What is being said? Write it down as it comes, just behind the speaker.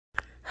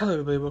Hello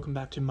everybody, welcome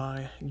back to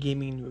my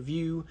gaming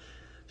review.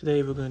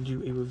 Today we're going to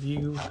do a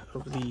review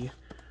of the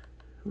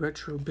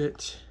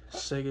Retrobit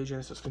Sega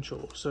Genesis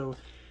controller. So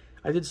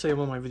I did say in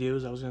one of my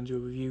videos I was going to do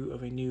a review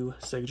of a new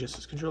Sega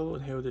Genesis controller,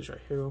 and here it is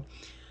right here.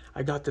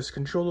 I got this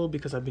controller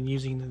because I've been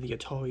using the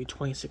Atari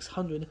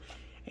 2600,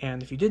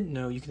 and if you didn't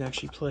know, you can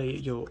actually play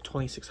your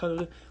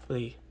 2600 with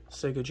a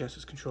Sega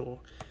Genesis controller.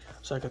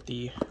 So I got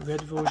the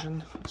red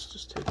version. Let's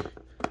just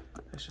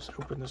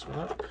open this one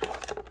up.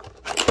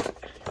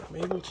 I'm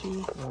able to,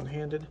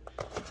 one-handed.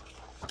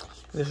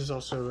 This is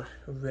also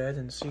red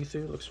and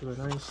see-through. Looks really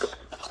nice.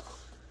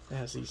 It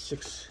has these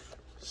six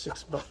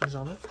buttons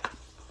on it.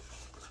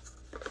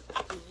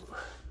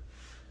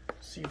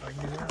 Let's see if I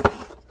can do that.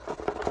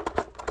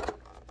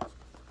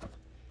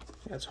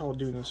 Yeah, it's hard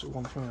doing this with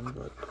one hand,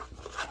 but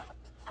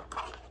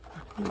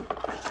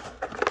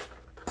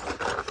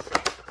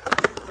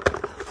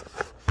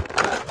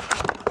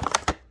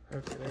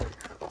okay, there we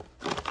go.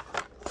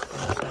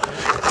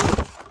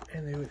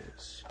 And there it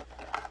is.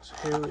 So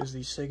here is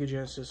the Sega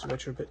Genesis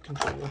Retrobit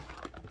controller.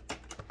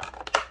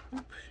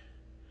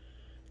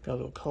 Got a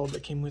little card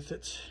that came with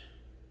it.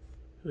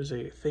 It was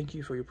a thank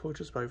you for your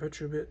purchase by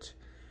Retrobit.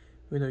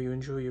 We know you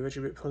enjoy your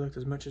Retrobit product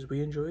as much as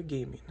we enjoy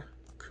gaming.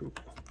 Cool.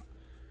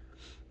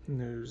 And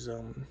there's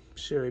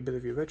share a bit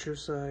of your retro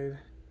side.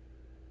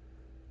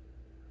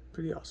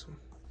 Pretty awesome.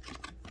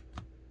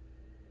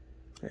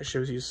 It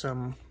shows you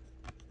some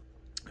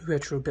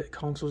Retrobit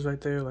consoles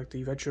right there, like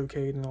the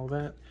Retrocade and all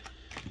that.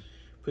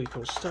 Pretty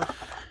cool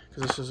stuff,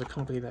 because this is a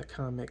company that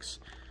kind of makes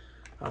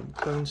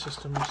clone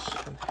systems.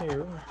 And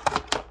here,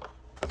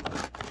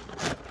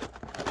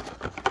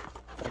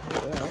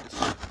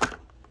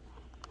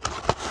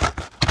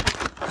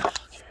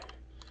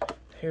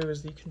 here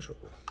is the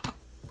controller.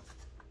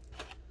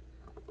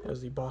 Here's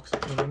the box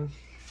that came in.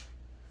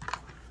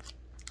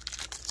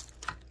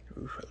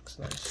 Ooh, that looks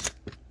nice.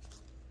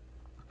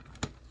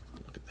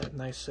 Look at that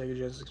nice Sega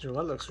Genesis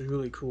controller. That looks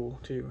really cool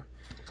too.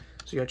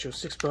 So you got your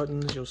 6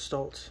 buttons, your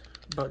start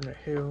button right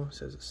here, it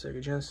says Sega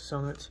Genesis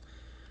on it.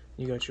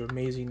 You got your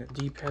amazing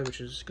D-pad,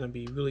 which is going to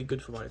be really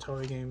good for my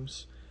Atari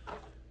games.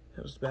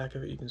 That was the back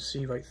of it. You can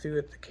see right through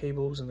it, the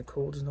cables and the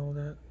cords and all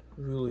that.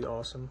 Really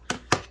awesome.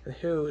 And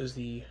here is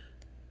the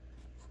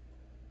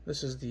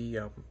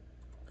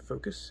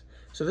focus.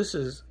 So this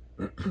is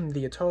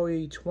the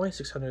Atari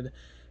 2600,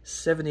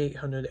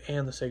 7800,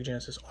 and the Sega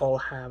Genesis all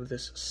have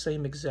this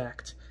same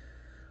exact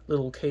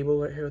little cable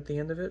right here at the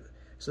end of it.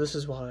 So this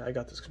is why I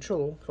got this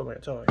controller for my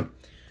Atari.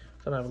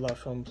 I'm gonna have a lot of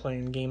fun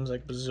playing games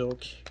like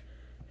Berserk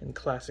and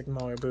classic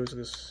Mario Bros. With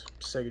this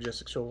Sega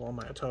Genesis controller on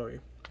my Atari.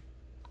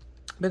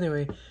 But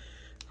anyway,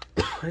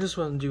 I just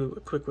want to do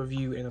a quick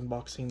review and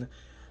unboxing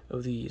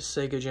of the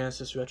Sega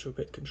Genesis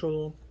Retrobit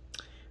controller.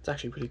 It's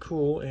actually pretty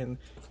cool, and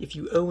if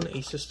you own a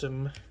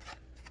system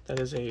that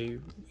is a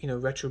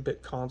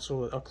Retrobit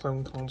console, a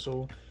clone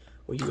console,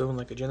 or you own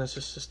like a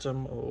Genesis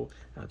system or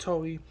an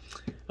Atari,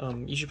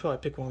 you should probably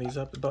pick one of these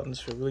up. The buttons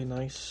feel really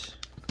nice.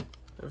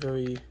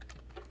 They're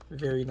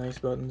very nice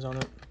buttons on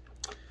it,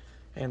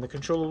 and the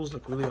controllers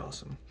look really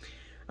awesome.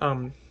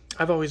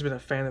 I've always been a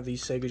fan of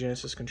these Sega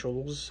Genesis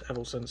controllers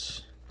ever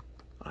since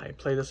I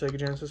played the Sega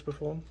Genesis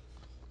before.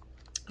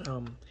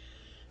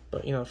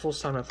 But the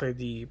first time I played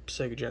the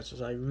Sega Genesis,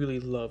 I really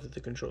loved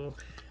the controller,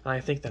 and I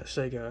think that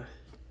Sega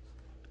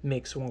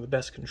makes one of the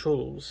best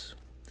controllers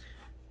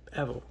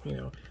ever.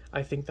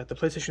 I think that the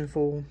PlayStation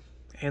 4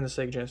 and the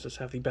Sega Genesis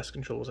have the best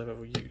controllers I've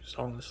ever used,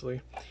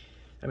 honestly.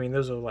 I mean,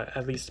 those are like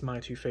at least my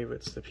two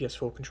favorites, the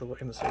PS4 controller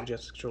and the Sega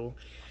Genesis controller.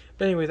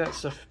 But anyway, that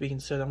stuff being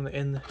said, I'm going to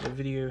end the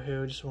video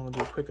here. I just want to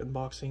do a quick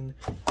unboxing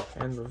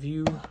and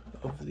review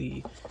of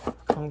the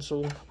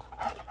console.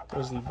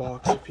 There's the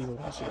box, if people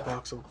want to see the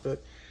box a little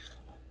bit.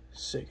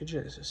 Sega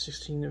Genesis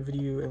 16-bit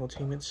video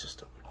entertainment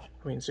system.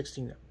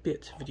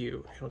 16-bit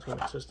video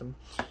entertainment system.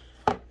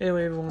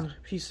 Anyway, everyone,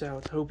 peace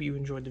out. Hope you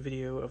enjoyed the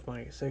video of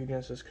my Sega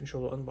Genesis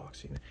controller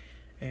unboxing,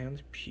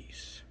 and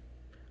peace.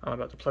 I'm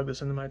about to plug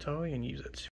this into my Atari and use it.